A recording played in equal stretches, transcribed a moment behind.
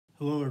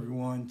Hello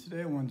everyone.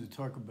 Today I wanted to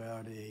talk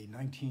about a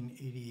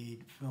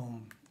 1988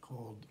 film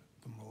called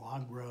The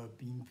Milagro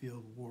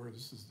Beanfield War.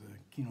 This is the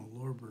Kino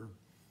Lorber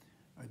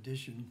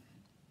edition.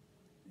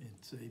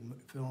 It's a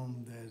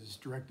film that is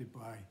directed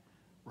by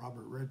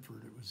Robert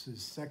Redford. It was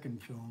his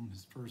second film.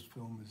 His first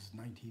film is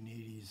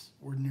 1980's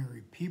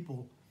Ordinary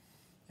People,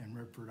 and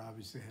Redford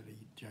obviously had a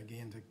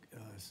gigantic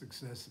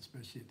success,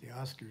 especially at the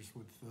Oscars,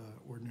 with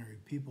Ordinary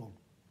People.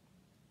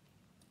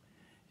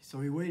 So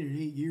he waited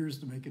 8 years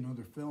to make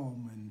another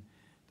film, and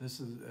this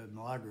is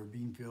Milagro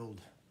Beanfield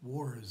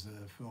War is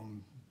a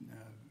film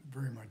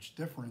very much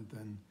different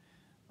than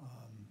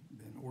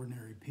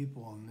Ordinary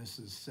People, and this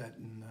is set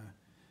in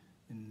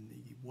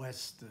the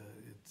West.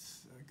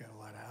 It's got a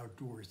lot of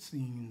outdoor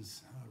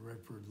scenes.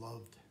 Redford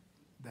loved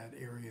that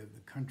area of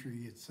the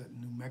country. It's set in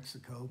New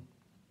Mexico.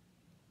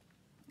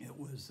 It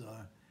was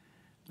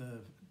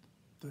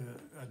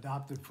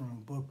adopted from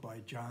a book by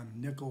John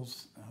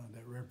Nichols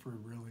that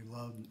Redford really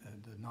loved.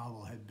 The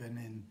novel had been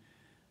in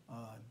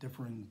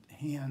different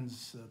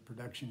hands,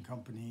 production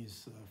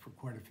companies, for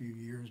quite a few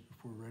years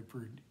before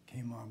Redford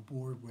came on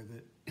board with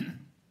it.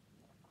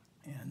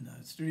 And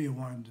the studio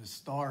wanted to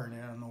star in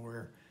it. I don't know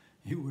where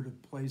he would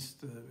have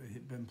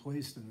been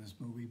placed in this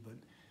movie, but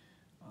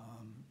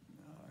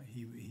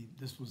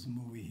this was a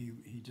movie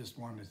he just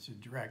wanted to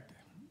direct,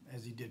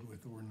 as he did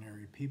with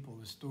Ordinary People.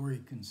 The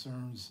story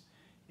concerns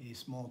a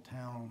small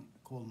town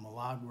called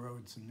Milagro.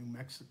 It's in New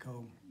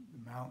Mexico,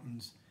 the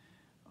mountains.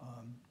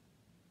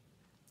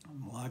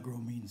 Milagro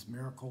means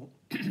miracle.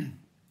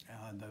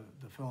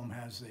 The film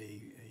has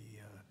a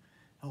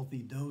healthy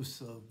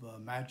dose of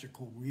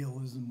magical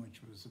realism,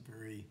 which was a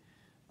very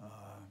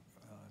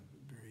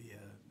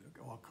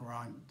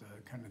current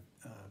kind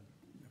of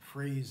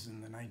phrase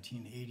in the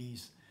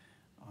 1980s.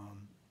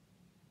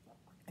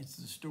 It's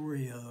the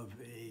story of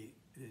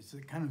it's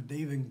a kind of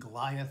David and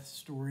Goliath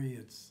story.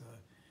 It's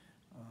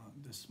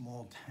the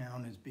small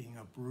town is being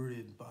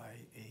uprooted by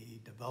a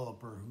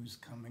developer who's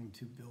coming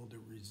to build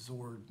a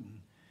resort,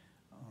 and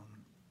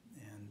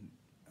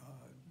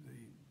the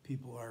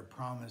people are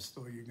promised,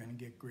 oh, you're going to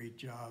get great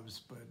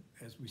jobs, but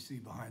as we see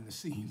behind the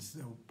scenes,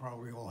 they'll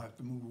probably all have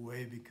to move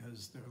away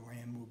because their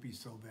land will be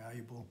so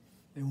valuable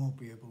they won't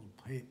be able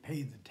to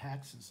pay the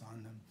taxes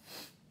on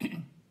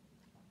them.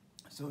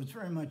 So it's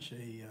very much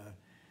a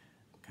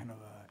kind of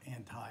an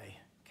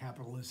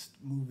anti-capitalist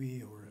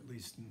movie, or at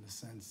least in the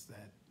sense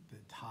that the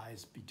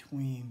ties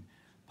between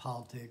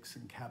politics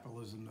and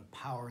capitalism, the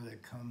power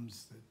that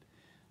comes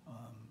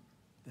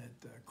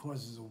that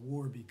causes a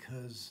war,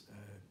 because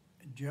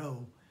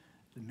Joe,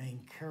 the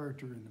main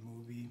character in the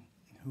movie,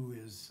 who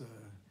is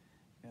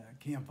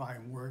can't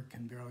find work,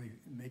 can barely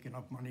make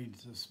enough money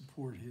to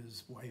support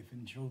his wife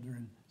and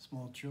children,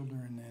 small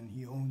children, and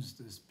he owns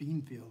this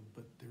bean field,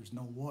 but there's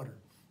no water.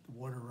 The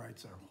water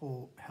rights are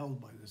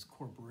held by this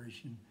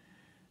corporation,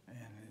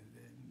 and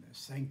the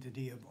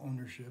sanctity of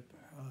ownership.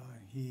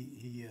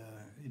 He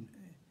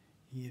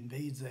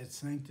invades that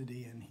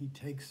sanctity, and he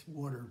takes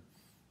water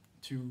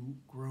to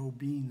grow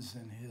beans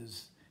in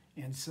his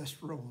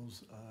ancestral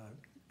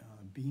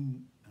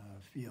bean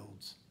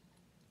fields.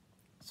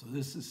 So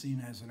this is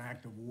seen as an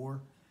act of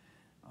war.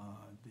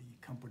 The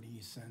company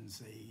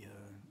sends a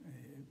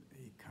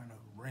kind of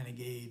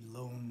renegade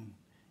lone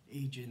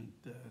agent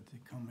to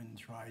come and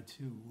try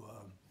to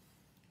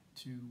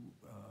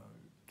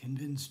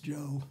convince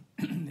Joe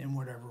in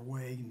whatever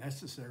way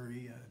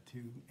necessary to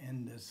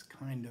end this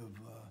kind of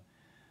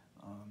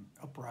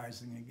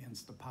uprising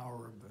against the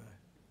power of the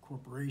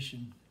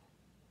corporation.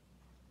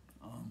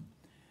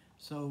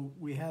 So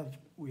we have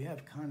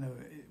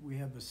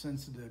a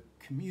sense of the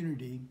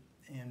community,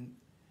 and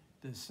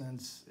the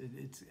sense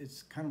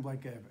it's kind of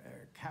like a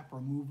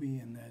Capra movie,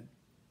 in that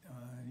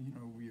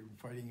you're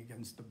fighting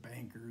against the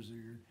bankers, or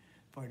you're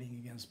fighting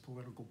against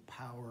political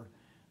power,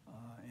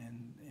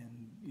 and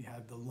you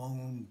have the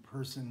lone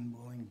person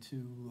willing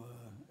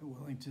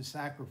to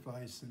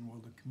sacrifice, and will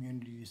the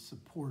community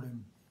support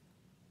him.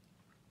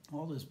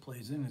 All this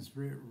plays in. It's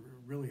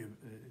really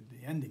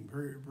the ending,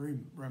 very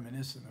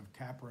reminiscent of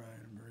Capra,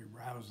 and a very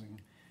rousing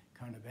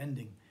kind of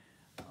ending.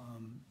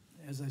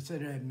 As I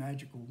said, it had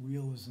magical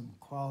realism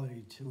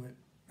quality to it.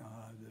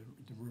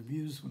 The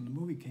reviews, when the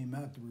movie came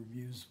out, the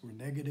reviews were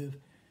negative.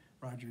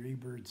 Roger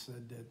Ebert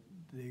said that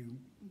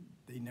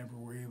they never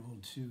were able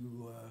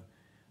to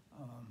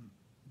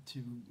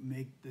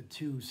make the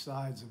two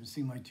sides. It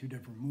seemed like two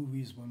different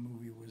movies. One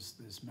movie was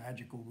this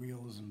magical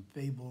realism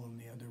fable, and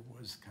the other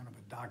was kind of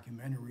a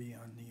documentary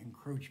on the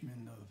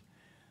encroachment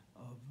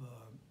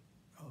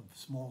of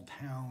small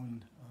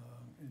town,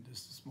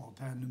 just a small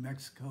town, New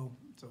Mexico.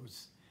 So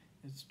it's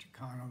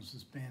Chicanos,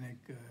 Hispanic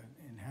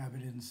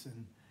inhabitants,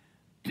 and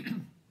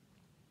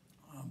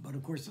but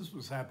of course this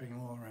was happening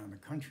all around the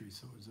country.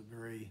 So it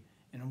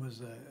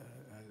was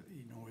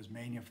as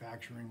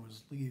manufacturing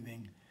was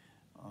leaving,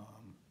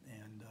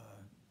 and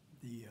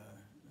the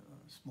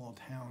small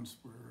towns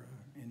were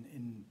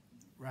in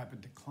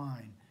rapid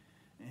decline,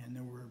 and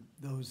there were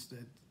those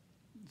that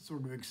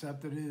sort of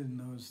accepted it, and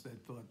those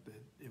that thought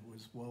that it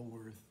was well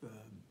worth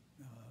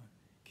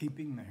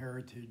keeping the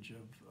heritage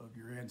of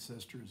your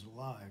ancestors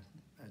alive,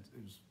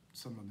 as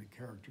some of the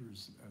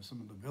characters, some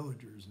of the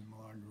villagers in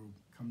Milagro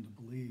come to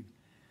believe.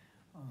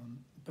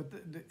 But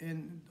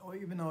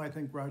even though I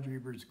think Roger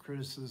Ebert's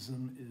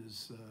criticism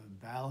is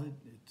valid,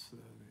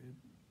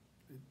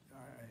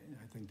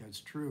 I think that's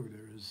true.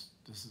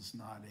 This is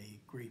not a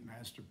great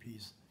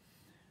masterpiece.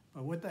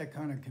 But with that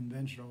kind of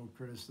conventional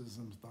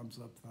criticism, thumbs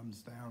up,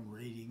 thumbs down,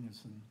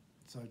 ratings and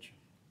such,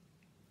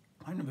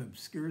 kind of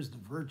obscures the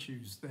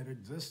virtues that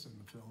exist in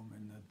the film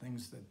and the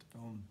things that the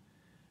film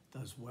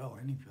does well,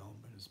 any film,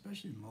 but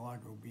especially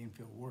Milagro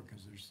Beanfield War,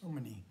 because there's so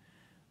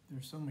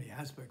many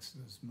aspects to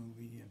this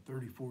movie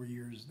 34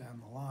 years down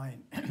the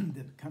line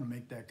that kind of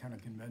make that kind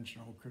of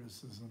conventional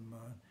criticism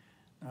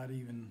not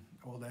even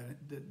all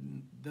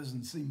that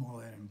doesn't seem all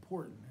that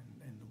important,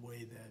 and the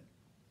way that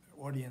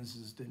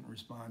audiences didn't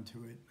respond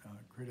to it,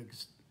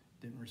 critics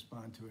didn't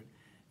respond to it,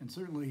 and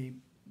certainly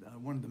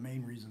one of the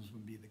main reasons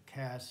would be the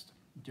cast.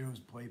 Joe's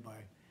played by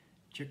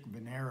Chick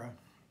Venera,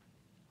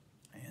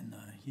 and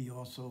he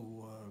also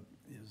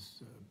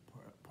is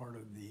part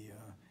of the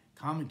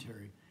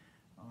commentary.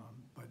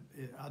 But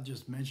I'll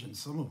just mention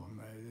some of them.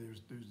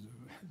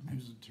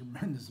 There's a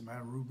tremendous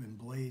amount. Ruben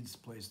Blades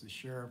plays the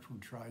sheriff who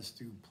tries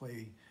to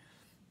play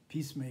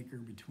peacemaker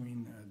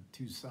between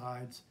two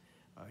sides.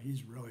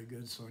 He's really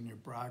good. Sonia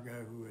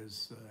Braga, who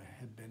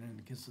had been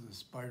in Kiss of the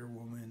Spider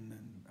Woman,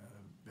 and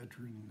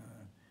veteran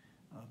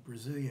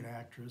Brazilian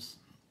actress,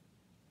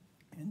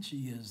 and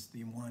she is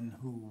the one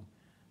who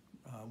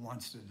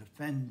wants to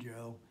defend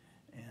Joe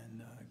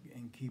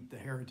and keep the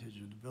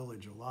heritage of the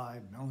village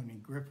alive. Melanie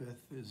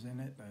Griffith is in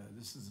it.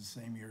 This is the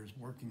same year as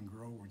Working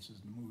Girl, which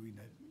is the movie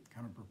that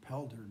kind of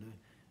propelled her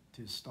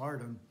to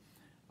stardom.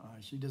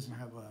 She doesn't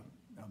have a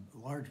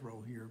large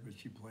role here, but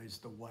she plays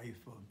the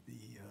wife of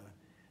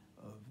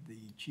the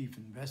chief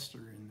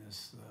investor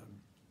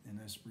in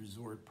this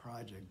resort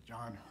project,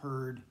 John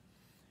Hurd.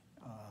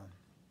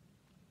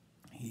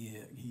 He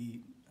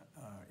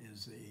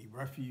is a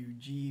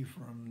refugee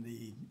from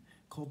the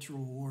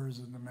cultural wars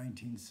of the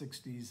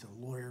 1960s,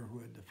 a lawyer who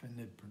had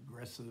defended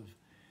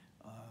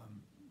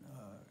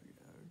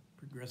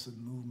progressive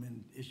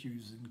movement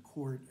issues in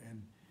court,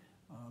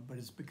 but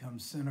it's become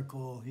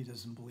cynical. He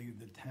doesn't believe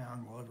the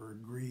town will ever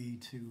agree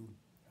to,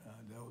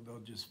 they'll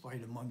just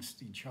fight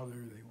amongst each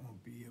other. They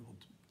won't be able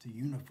to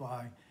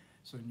unify.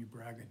 Sonia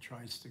Braga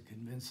tries to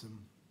convince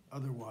him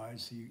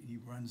otherwise. He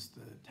runs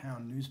the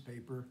town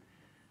newspaper,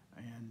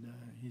 and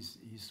he's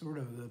sort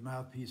of the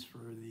mouthpiece for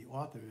the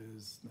author.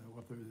 The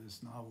author of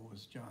this novel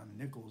was John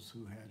Nichols,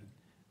 who had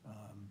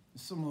a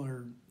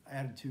similar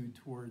attitude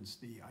towards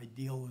the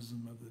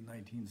idealism of the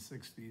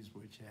 1960s,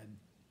 which had,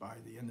 by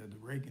the end of the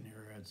Reagan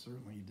era, had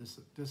certainly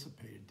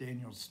dissipated.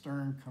 Daniel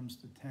Stern comes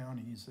to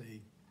town. He's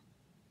a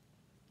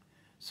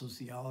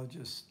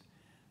sociologist.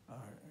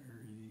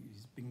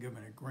 He's been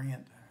given a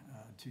grant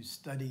to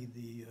study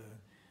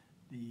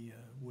the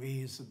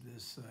ways of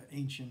this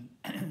ancient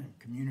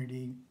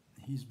community.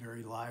 He's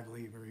very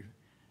lively, very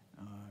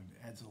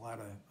adds a lot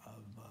of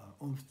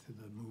oomph to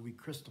the movie.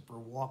 Christopher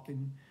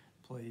Walken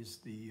plays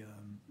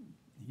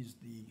he's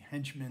the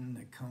henchman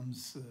that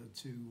comes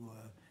to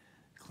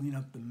clean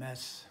up the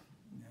mess,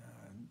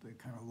 the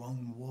kind of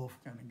lone wolf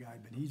kind of guy,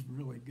 but he's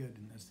really good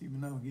in this. Even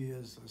though he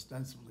is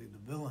ostensibly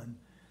the villain,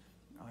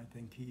 I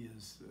think he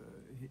is,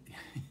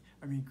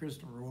 I mean,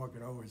 Christopher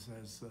Walken always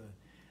has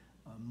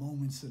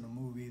moments in a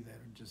movie that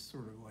are just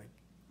sort of like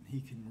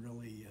he can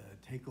really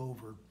take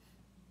over,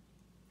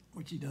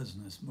 which he does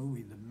in this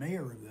movie. The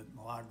mayor of the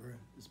Milagro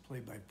is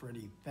played by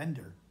Freddie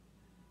Fender.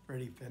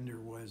 Freddie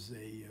Fender was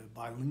a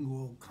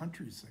bilingual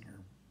country singer,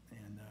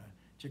 and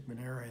Chick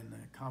Venera in the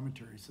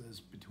commentary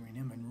says between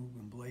him and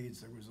Ruben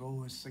Blades, there was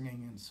always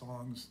singing and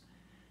songs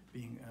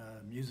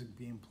music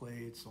being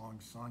played,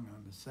 songs sung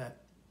on the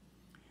set.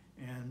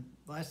 And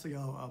lastly,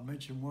 I'll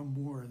mention one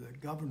more. The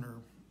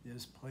governor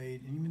is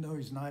played, and even though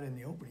he's not in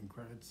the opening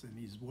credits and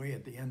he's way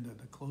at the end of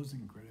the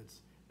closing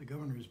credits, the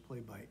governor is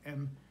played by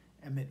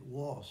Emmett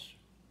Walsh.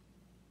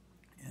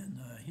 And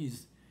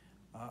he's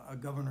a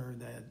governor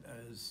that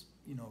is,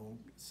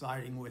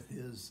 siding with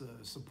his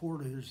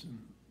supporters and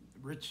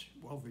rich,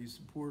 wealthy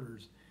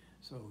supporters.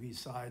 So he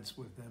sides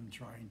with them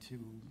trying to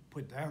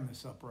put down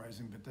this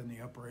uprising, but then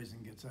the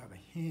uprising gets out of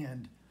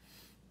hand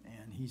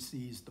and he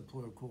sees the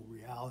political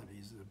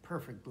realities. The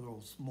perfect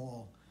little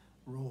small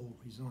role.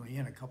 He's only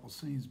in a couple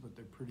scenes, but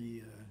they're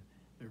pretty,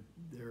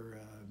 they're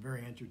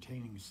very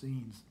entertaining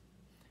scenes.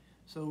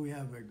 So we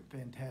have a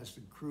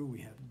fantastic crew. We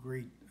have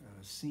great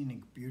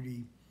scenic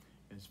beauty.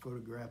 It's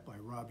photographed by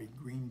Robbie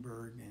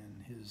Greenberg,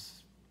 and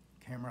his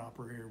camera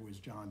operator was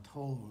John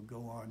Toll, who would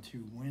go on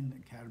to win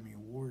Academy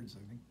Awards.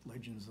 I think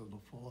Legends of the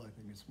Fall, I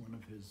think it's one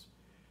of his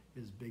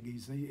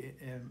biggies.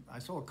 And I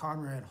saw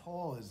Conrad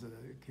Hall as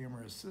a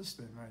camera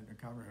assistant.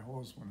 Conrad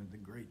Hall is one of the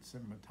great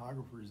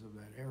cinematographers of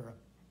that era.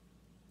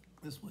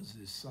 This was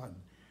his son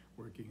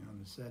working on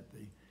the set.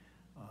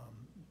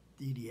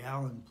 Dee Dee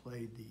Allen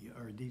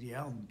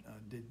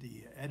did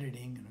the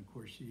editing, and of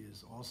course she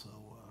is also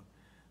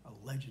a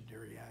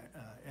legendary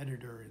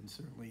editor, and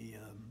certainly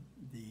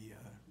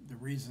the the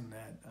reason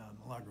that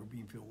Milagro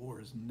Beanfield War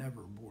is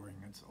never boring.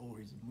 It's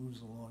always, it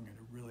moves along at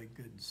a really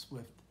good,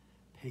 swift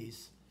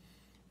pace.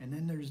 And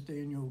then there's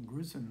Daniel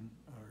Grusin,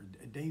 or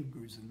Dave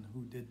Grusin,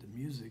 who did the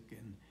music,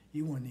 and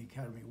he won the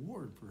Academy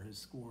Award for his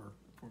score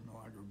for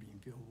Milagro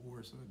Beanfield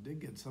War, so it did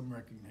get some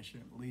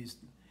recognition at least.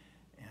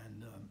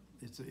 And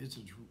it's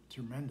a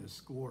tremendous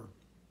score.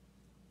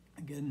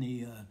 Again,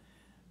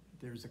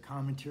 there's a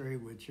commentary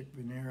with Chick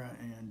Venera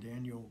and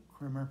Daniel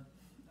Krimmer.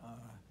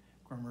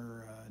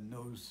 Krimmer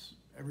knows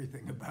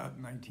everything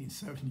about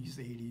 1970s,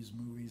 80s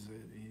movies.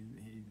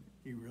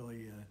 He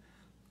really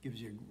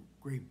gives you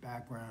a great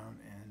background,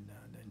 and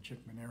then Chick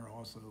Venera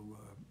also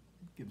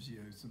gives you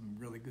some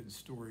really good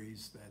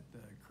stories that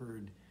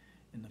occurred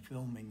in the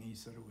filming. He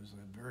said it was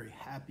a very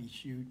happy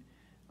shoot.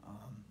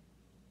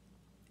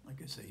 Like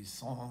I say,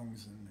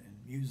 songs and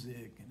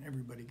music, and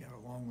everybody got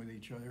along with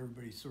each other.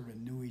 Everybody sort of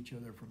knew each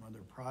other from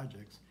other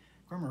projects.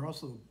 Krimmer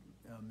also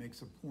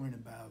makes a point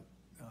about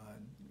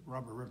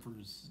Robert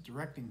Redford's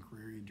directing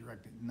career. He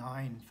directed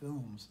 9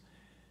 films,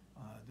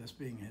 this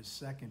being his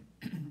second,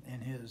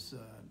 and his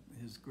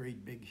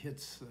great big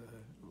hits,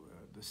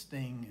 The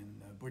Sting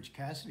and Butch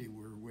Cassidy,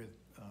 were with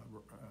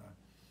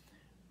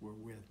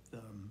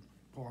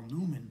Paul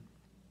Newman.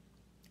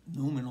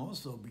 Newman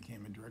also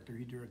became a director.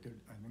 He directed,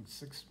 I think,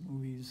 6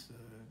 movies,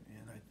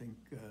 and I think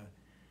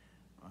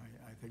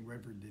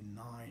Redford did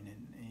 9.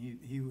 And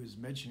he was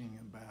mentioning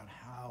about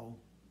how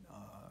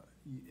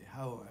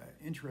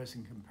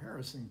interesting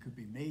comparison could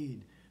be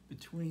made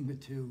between the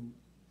two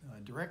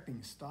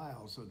directing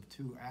styles of the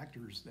 2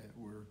 actors that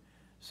were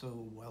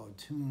so well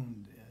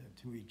attuned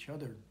to each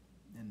other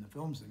in the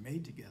films they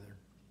made together.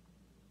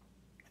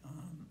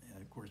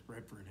 And of course,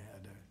 Redford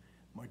had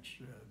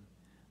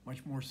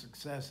much more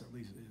success, at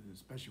least,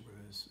 especially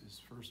with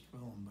his first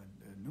film.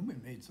 But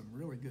Newman made some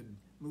really good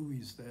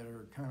movies that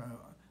are kind of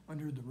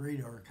under the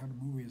radar, kind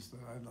of movies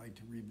that I'd like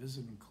to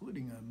revisit,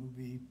 including a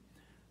movie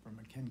from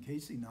a Ken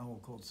Casey novel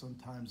called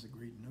Sometimes the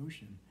Great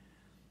Notion.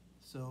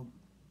 So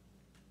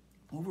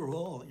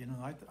overall,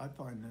 I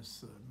find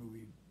this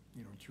movie,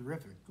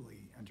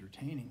 terrifically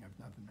entertaining, if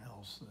nothing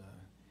else,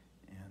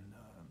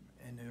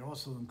 and it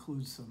also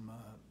includes some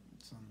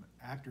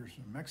actors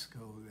from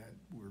Mexico that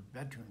were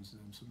veterans,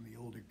 and some of the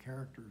older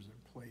characters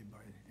are played by,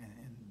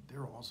 and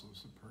they're also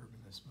superb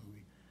in this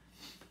movie.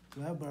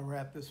 So how about I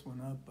wrap this one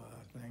up?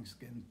 Thanks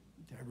again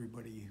to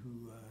everybody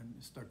who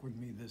stuck with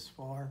me this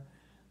far.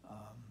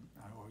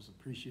 I always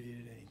appreciate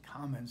it. Any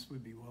comments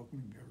would be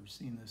welcome. If you've ever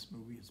seen this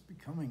movie, it's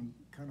becoming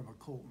kind of a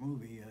cult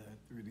movie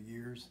through the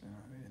years,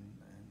 and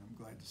I'm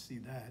glad to see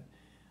that.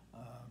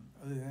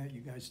 Other than that,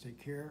 you guys take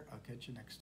care. I'll catch you next time.